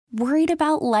Worried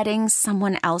about letting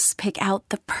someone else pick out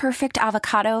the perfect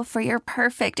avocado for your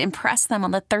perfect impress them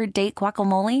on the third date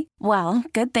guacamole? Well,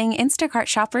 good thing Instacart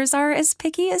shoppers are as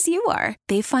picky as you are.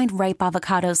 They find ripe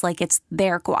avocados like it's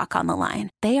their guac on the line.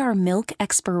 They are milk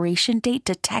expiration date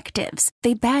detectives.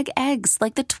 They bag eggs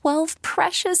like the 12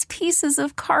 precious pieces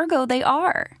of cargo they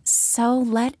are. So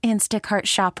let Instacart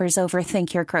shoppers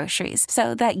overthink your groceries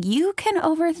so that you can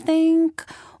overthink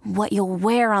what you'll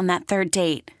wear on that third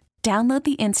date. Download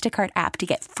the Instacart app to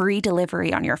get free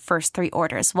delivery on your first 3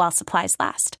 orders while supplies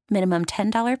last. Minimum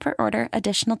 $10 per order.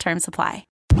 Additional terms apply.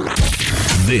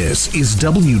 This is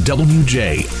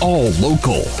WWJ All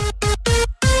Local.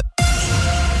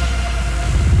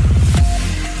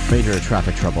 Major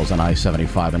traffic troubles on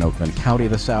I-75 in Oakland County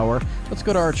this hour. Let's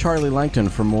go to our Charlie Langton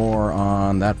for more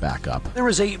on that backup. There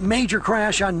is a major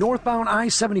crash on northbound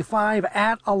I-75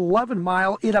 at 11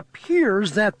 Mile. It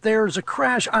appears that there's a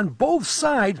crash on both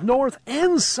sides, north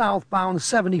and southbound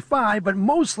 75, but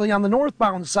mostly on the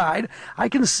northbound side. I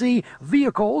can see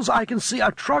vehicles. I can see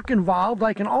a truck involved.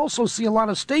 I can also see a lot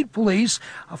of state police,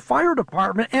 a fire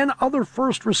department, and other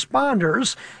first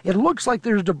responders. It looks like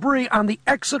there's debris on the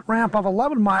exit ramp of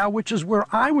 11 Mile, which is where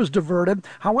I was diverted.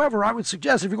 However, I would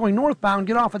suggest if you're going northbound,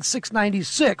 get off at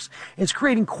 696. It's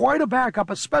creating quite a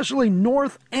backup, especially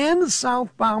north and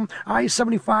southbound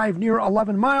I-75 near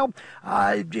 11 Mile.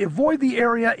 Avoid the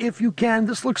area if you can.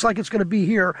 This looks like it's going to be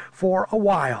here for a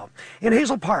while. In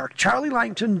Hazel Park, Charlie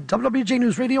Langton, WWJ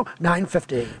News Radio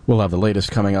 950. We'll have the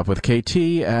latest coming up with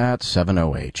KT at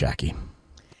 7:08. Jackie.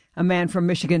 A man from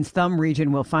Michigan's Thumb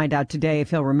region will find out today if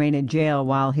he'll remain in jail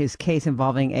while his case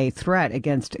involving a threat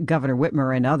against Governor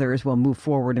Whitmer and others will move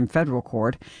forward in federal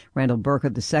court. Randall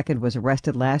Burka II was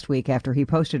arrested last week after he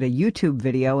posted a YouTube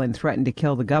video and threatened to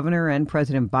kill the governor and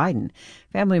President Biden.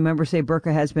 Family members say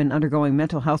Burka has been undergoing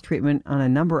mental health treatment on a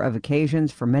number of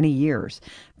occasions for many years.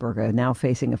 Burka now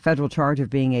facing a federal charge of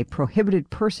being a prohibited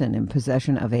person in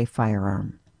possession of a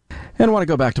firearm. And I want to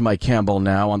go back to Mike Campbell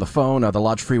now on the phone. The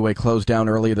Lodge Freeway closed down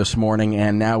earlier this morning,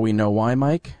 and now we know why,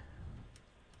 Mike?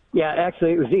 Yeah,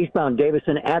 actually, it was eastbound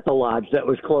Davison at the Lodge that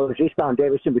was closed. Eastbound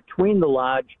Davison between the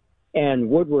Lodge and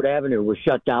Woodward Avenue was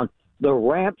shut down. The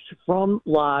ramps from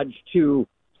Lodge to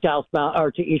southbound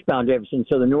or to eastbound Davison,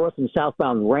 so the north and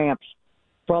southbound ramps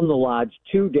from the Lodge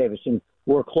to Davison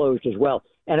were closed as well.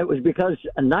 And it was because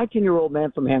a 19-year-old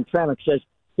man from Hamtramck says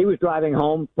he was driving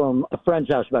home from a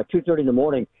friend's house about 2:30 in the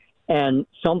morning, and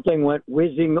something went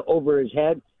whizzing over his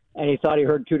head, and he thought he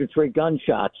heard 2 to 3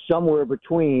 gunshots somewhere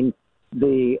between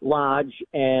the Lodge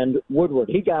and Woodward.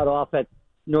 He got off at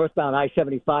northbound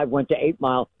I-75, went to 8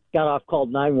 Mile, got off,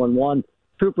 called 911.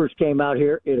 Troopers came out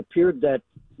here. It appeared that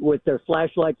with their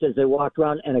flashlights as they walked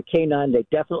around and a K9, they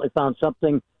definitely found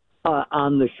something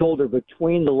on the shoulder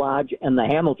between the Lodge and the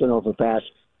Hamilton overpass.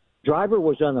 Driver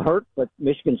was unhurt, but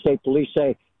Michigan State Police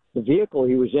say the vehicle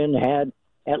he was in had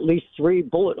at least 3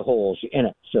 bullet holes in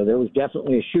it. So there was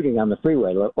definitely a shooting on the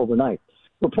freeway overnight.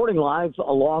 Reporting live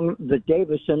along the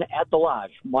Davison at the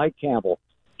Lodge, Mike Campbell,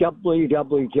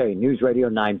 WWJ News Radio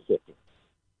 950.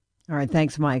 All right,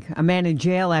 thanks, Mike. A man in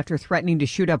jail after threatening to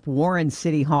shoot up Warren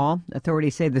City Hall.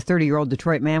 Authorities say the 30-year-old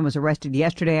Detroit man was arrested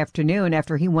yesterday afternoon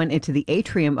after he went into the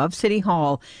atrium of City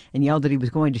Hall and yelled that he was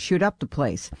going to shoot up the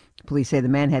place. Police say the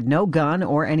man had no gun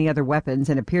or any other weapons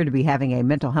and appeared to be having a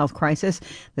mental health crisis.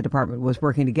 The department was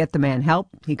working to get the man help.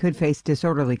 He could face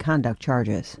disorderly conduct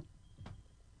charges.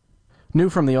 New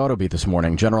from the Auto Beat this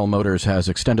morning, General Motors has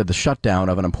extended the shutdown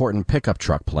of an important pickup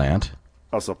truck plant.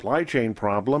 A supply chain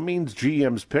problem means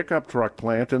GM's pickup truck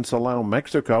plant in Silao,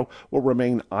 Mexico will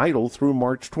remain idle through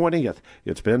March 20th.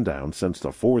 It's been down since the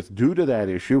 4th due to that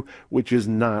issue, which is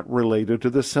not related to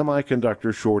the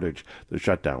semiconductor shortage. The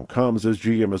shutdown comes as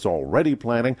GM is already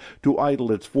planning to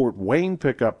idle its Fort Wayne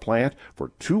pickup plant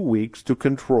for 2 weeks to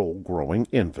control growing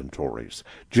inventories.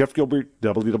 Jeff Gilbert,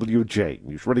 WWJ,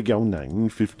 News Radio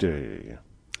 950.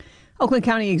 Oakland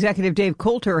County Executive Dave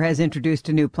Coulter has introduced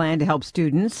a new plan to help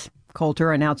students.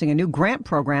 Coulter announcing a new grant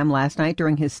program last night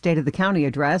during his State of the County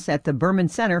address at the Berman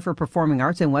Center for Performing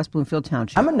Arts in West Bloomfield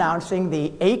Township. I'm announcing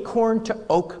the Acorn to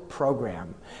Oak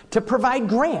program to provide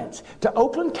grants to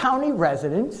Oakland County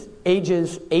residents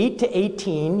ages 8 to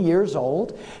 18 years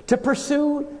old to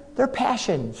pursue their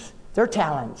passions, their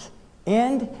talents,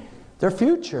 and their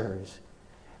futures.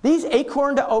 These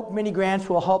Acorn to Oak mini grants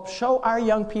will help show our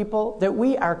young people that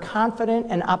we are confident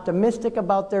and optimistic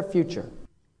about their future.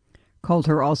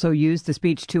 Coulter also used the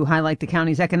speech to highlight the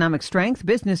county's economic strength,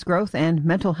 business growth, and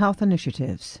mental health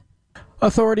initiatives.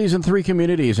 Authorities in 3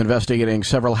 communities investigating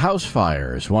several house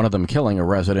fires, one of them killing a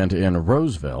resident in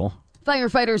Roseville.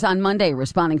 Firefighters on Monday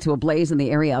responding to a blaze in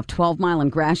the area of 12 Mile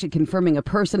and Gratiot, confirming a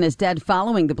person is dead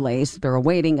following the blaze. They're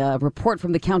awaiting a report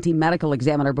from the county medical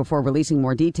examiner before releasing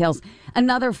more details.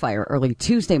 Another fire early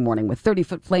Tuesday morning with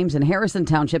 30-foot flames in Harrison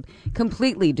Township,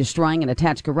 completely destroying an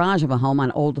attached garage of a home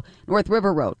on Old North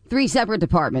River Road. 3 separate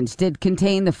departments did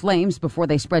contain the flames before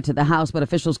they spread to the house, but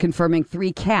officials confirming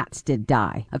 3 cats did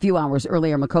die. A few hours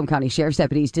earlier, Macomb County Sheriff's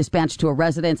deputies dispatched to a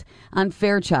residence on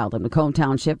Fairchild in Macomb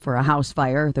Township for a house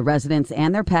fire. The residents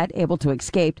and their pet able to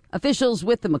escape. Officials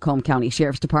with the Macomb County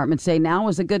Sheriff's Department say now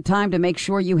is a good time to make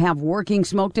sure you have working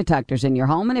smoke detectors in your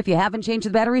home. And if you haven't changed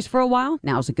the batteries for a while,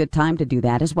 now's a good time to do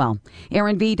that as well.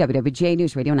 Aaron V., WWJ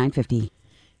News Radio 950.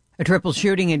 A triple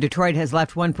shooting in Detroit has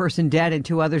left 1 person dead and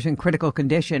 2 others in critical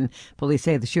condition. Police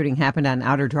say the shooting happened on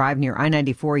Outer Drive near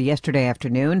I-94 yesterday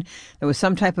afternoon. There was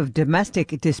some type of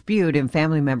domestic dispute and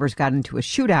family members got into a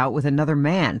shootout with another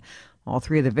man. All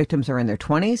 3 of the victims are in their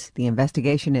 20s. The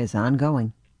investigation is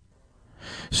ongoing.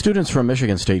 Students from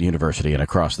Michigan State University and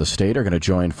across the state are going to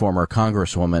join former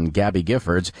Congresswoman Gabby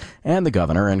Giffords and the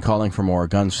governor in calling for more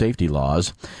gun safety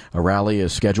laws. A rally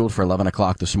is scheduled for 11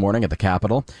 o'clock this morning at the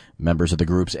Capitol. Members of the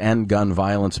groups End Gun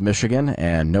Violence Michigan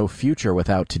and No Future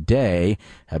Without Today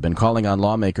have been calling on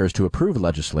lawmakers to approve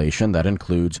legislation that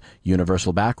includes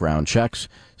universal background checks,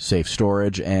 safe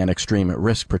storage, and extreme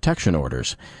risk protection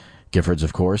orders. Giffords,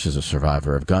 of course, is a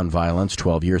survivor of gun violence.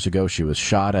 12 years ago, she was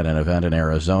shot at an event in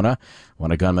Arizona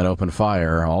when a gunman opened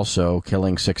fire, also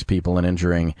killing 6 people and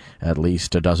injuring at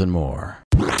least a dozen more.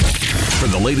 For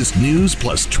the latest news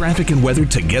plus traffic and weather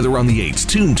together on the 8s,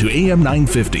 tune to AM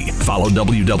 950. Follow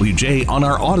WWJ on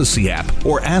our Odyssey app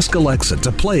or ask Alexa to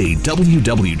play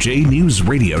WWJ News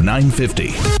Radio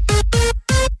 950.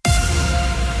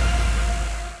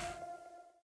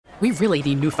 We really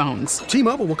need new phones.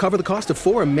 T-Mobile will cover the cost of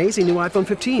 4 amazing new iPhone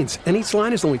 15s, and each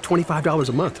line is only $25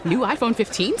 a month. New iPhone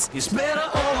 15s? It's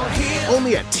better over here.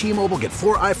 Only at T-Mobile, get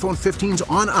 4 iPhone 15s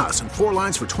on us and 4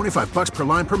 lines for $25 per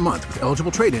line per month with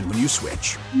eligible trade-in when you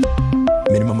switch.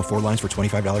 Minimum of 4 lines for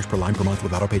 $25 per line per month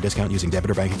with autopay discount using debit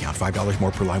or bank account. $5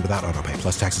 more per line without autopay,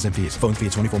 plus taxes and fees. Phone fee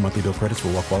at 24 monthly bill credits for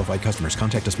well-qualified customers.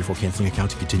 Contact us before canceling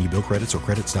account to continue bill credits or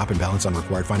credit stop and balance on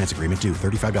required finance agreement due.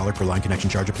 $35 per line connection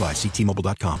charge applies. See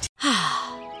T-Mobile.com.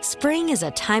 Spring is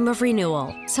a time of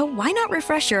renewal, so why not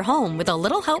refresh your home with a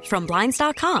little help from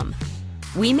Blinds.com?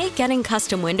 We make getting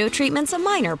custom window treatments a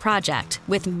minor project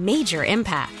with major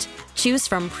impact. Choose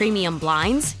from premium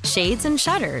blinds, shades, and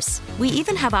shutters. We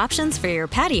even have options for your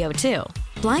patio, too.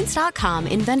 Blinds.com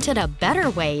invented a better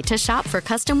way to shop for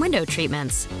custom window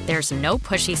treatments. There's no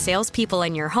pushy salespeople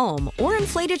in your home or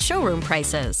inflated showroom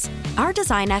prices. Our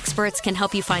design experts can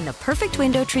help you find the perfect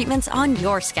window treatments on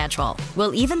your schedule.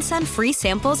 We'll even send free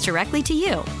samples directly to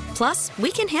you. Plus,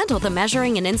 we can handle the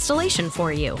measuring and installation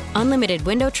for you. Unlimited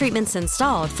window treatments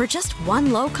installed for just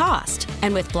one low cost.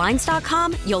 And with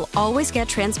Blinds.com, you'll always get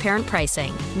transparent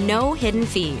pricing. No hidden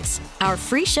fees. Our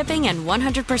free shipping and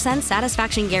 100%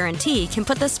 satisfaction guarantee can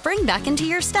put the spring back into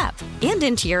your step and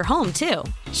into your home, too.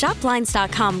 Shop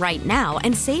Blinds.com right now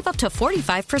and save up to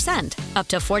 45%. Up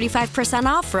to 45%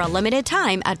 off for a limited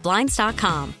time at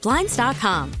Blinds.com.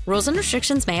 Blinds.com. Rules and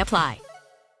restrictions may apply.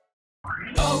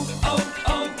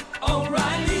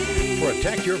 O'Reilly.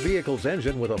 Protect your vehicle's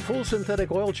engine with a full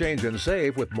synthetic oil change and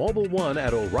save with Mobil 1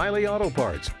 at O'Reilly Auto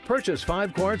Parts. Purchase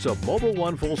 5 quarts of Mobil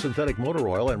 1 full synthetic motor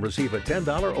oil and receive a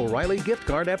 $10 O'Reilly gift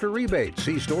card after rebate.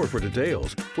 See store for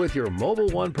details. With your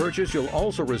Mobil 1 purchase, you'll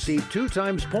also receive 2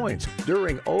 times points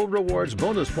during O Rewards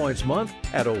Bonus Points Month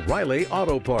at O'Reilly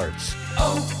Auto Parts.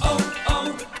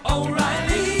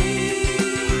 O'Reilly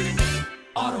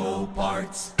Auto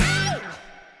Parts.